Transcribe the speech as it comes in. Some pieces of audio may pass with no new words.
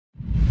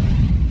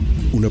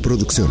una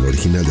producción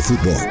original de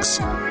Footbox.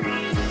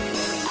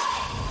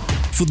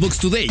 Footbox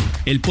Today,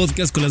 el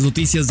podcast con las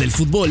noticias del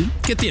fútbol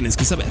que tienes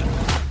que saber.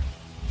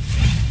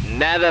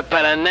 Nada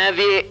para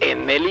nadie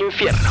en el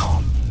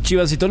infierno.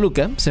 Chivas y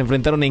Toluca se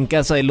enfrentaron en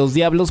casa de los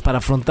Diablos para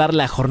afrontar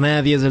la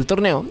jornada 10 del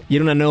torneo y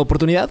era una nueva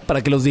oportunidad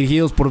para que los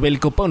dirigidos por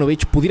Veljko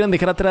Paunovic pudieran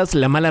dejar atrás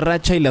la mala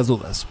racha y las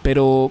dudas,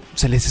 pero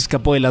se les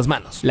escapó de las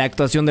manos. La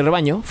actuación del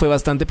rebaño fue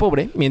bastante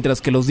pobre,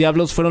 mientras que los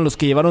Diablos fueron los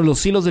que llevaron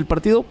los hilos del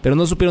partido, pero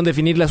no supieron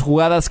definir las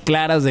jugadas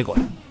claras de gol.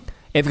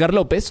 Edgar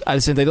López,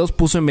 al 62,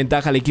 puso en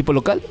ventaja al equipo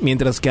local,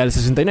 mientras que al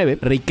 69,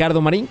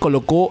 Ricardo Marín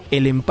colocó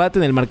el empate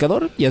en el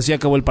marcador y así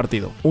acabó el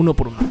partido,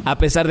 1-1. A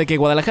pesar de que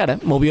Guadalajara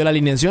movió la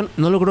alineación,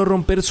 no logró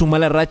romper su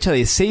mala racha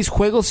de 6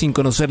 juegos sin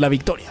conocer la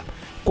victoria.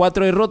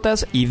 4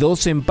 derrotas y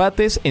 2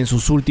 empates en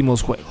sus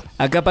últimos juegos.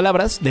 Acá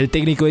palabras del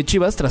técnico de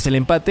Chivas tras el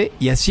empate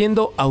y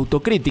haciendo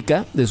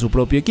autocrítica de su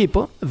propio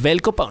equipo,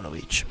 Veljko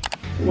Paunovic.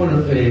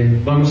 Bueno,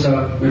 vamos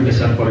a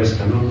empezar por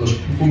esta, ¿no? Los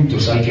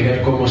puntos, hay que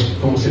ver cómo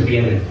se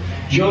pierden.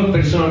 Yo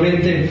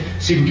personalmente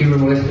sí que me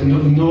molesta,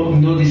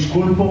 no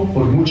disculpo,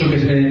 por mucho que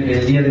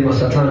el día de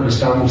Mazatlán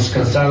estábamos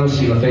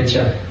cansados y la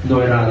fecha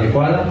no era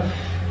adecuada.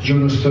 Yo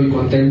no estoy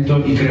contento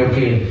y creo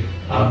que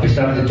a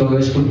pesar de todo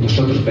esto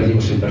nosotros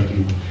perdimos el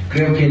partido.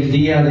 Creo que el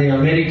día de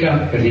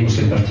América perdimos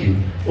el partido.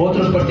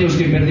 Otros partidos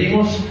que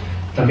perdimos,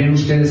 también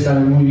ustedes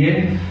saben muy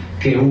bien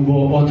que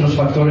hubo otros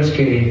factores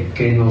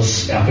que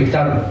nos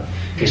afectaron,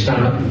 que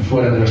están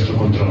fuera de nuestro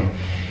control.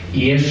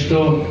 Y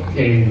esto,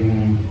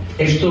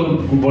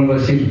 vuelvo a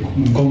decir,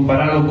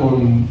 comparado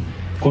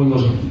con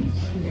los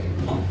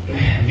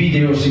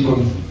vídeos y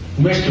con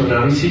nuestro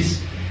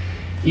análisis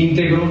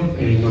íntegro,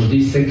 nos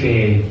dice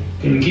que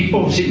el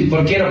equipo, sí,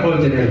 cualquiera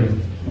puede tener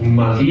un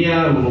mal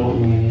día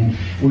o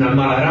una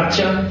mala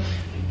racha.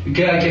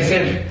 ¿Qué hay que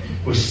hacer?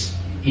 Pues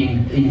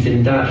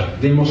intentar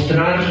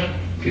demostrar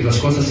que las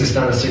cosas se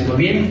están haciendo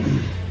bien.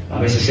 A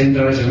veces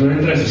entra, a veces no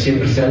entra, eso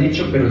siempre se ha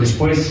dicho, pero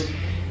después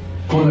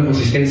con la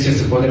consistencia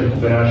se puede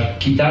recuperar,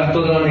 quitar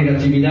toda la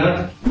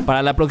negatividad.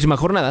 Para la próxima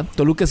jornada,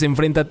 Toluca se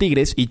enfrenta a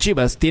Tigres y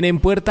Chivas tiene en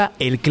puerta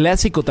el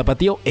clásico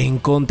tapatío en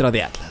contra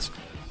de Atlas.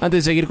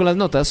 Antes de seguir con las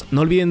notas,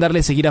 no olviden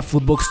darle seguir a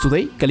Footbox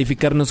Today,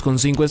 calificarnos con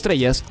 5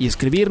 estrellas y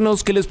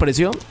escribirnos qué les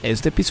pareció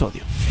este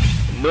episodio.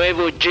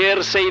 Nuevo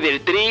jersey del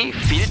Tri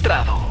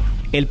filtrado.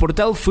 El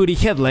portal Footy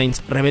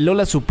Headlines reveló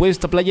la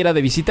supuesta playera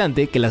de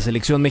visitante que la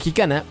selección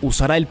mexicana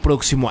usará el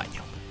próximo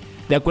año.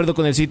 De acuerdo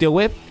con el sitio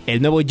web,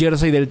 el nuevo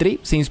jersey del Tri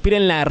se inspira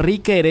en la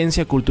rica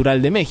herencia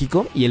cultural de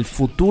México y el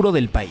futuro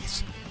del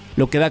país,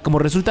 lo que da como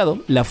resultado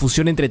la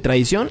fusión entre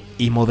tradición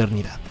y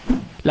modernidad.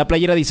 La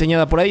playera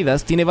diseñada por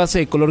Adidas tiene base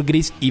de color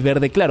gris y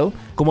verde claro,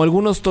 como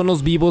algunos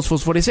tonos vivos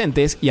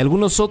fosforescentes y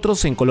algunos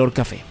otros en color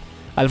café.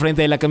 Al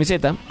frente de la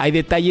camiseta hay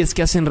detalles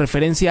que hacen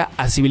referencia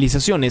a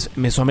civilizaciones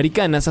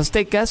mesoamericanas,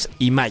 aztecas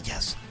y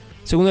mayas.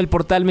 Según el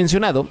portal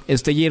mencionado,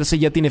 este jersey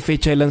ya tiene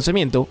fecha de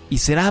lanzamiento y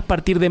será a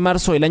partir de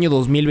marzo del año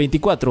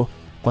 2024,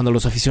 cuando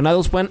los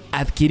aficionados puedan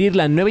adquirir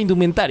la nueva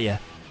indumentaria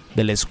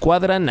de la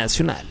escuadra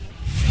nacional.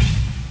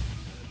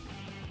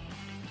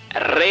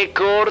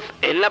 Récord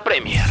en la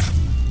Premier.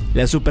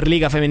 La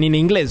Superliga Femenina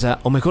Inglesa,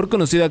 o mejor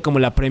conocida como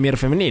la Premier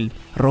Femenil,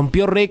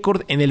 rompió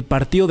récord en el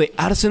partido de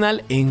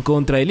Arsenal en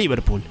contra de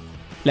Liverpool.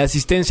 La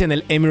asistencia en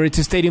el Emirates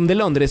Stadium de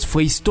Londres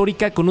fue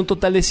histórica con un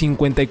total de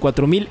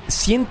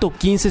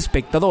 54.115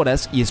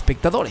 espectadoras y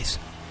espectadores.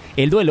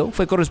 El duelo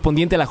fue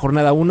correspondiente a la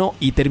jornada 1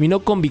 y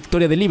terminó con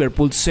victoria de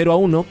Liverpool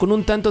 0-1 con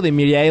un tanto de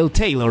Miriam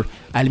Taylor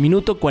al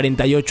minuto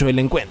 48 del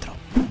encuentro.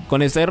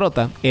 Con esta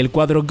derrota, el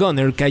cuadro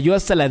Gunner cayó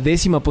hasta la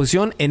 10ª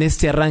posición en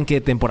este arranque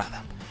de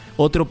temporada.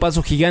 Otro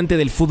paso gigante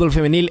del fútbol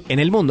femenil en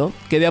el mundo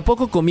que de a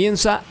poco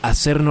comienza a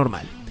ser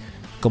normal,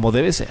 como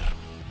debe ser.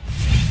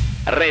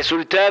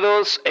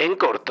 Resultados en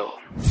corto.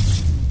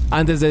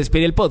 Antes de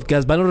despedir el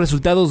podcast, van los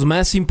resultados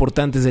más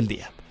importantes del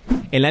día.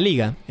 En la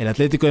Liga, el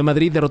Atlético de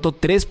Madrid derrotó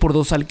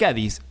 3-2 al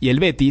Cádiz y el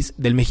Betis,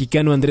 del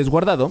mexicano Andrés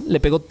Guardado, le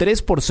pegó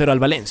 3-0 al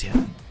Valencia.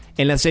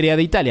 En la Serie A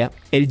de Italia,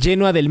 el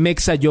Genoa del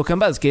mexa Johan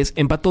Vázquez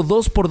empató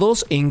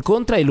 2-2 en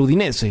contra del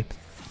Udinese.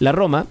 La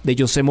Roma, de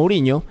José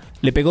Mourinho,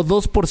 le pegó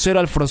 2-0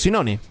 al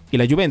Frosinone y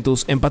la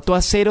Juventus empató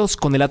a 0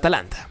 con el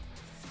Atalanta.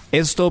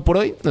 Es todo por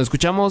hoy, nos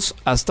escuchamos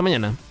hasta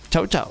mañana.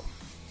 Chao, chao.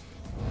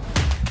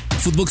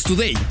 Footbox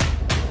Today.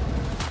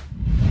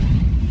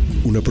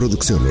 Una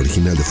producción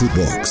original de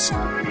Footbox.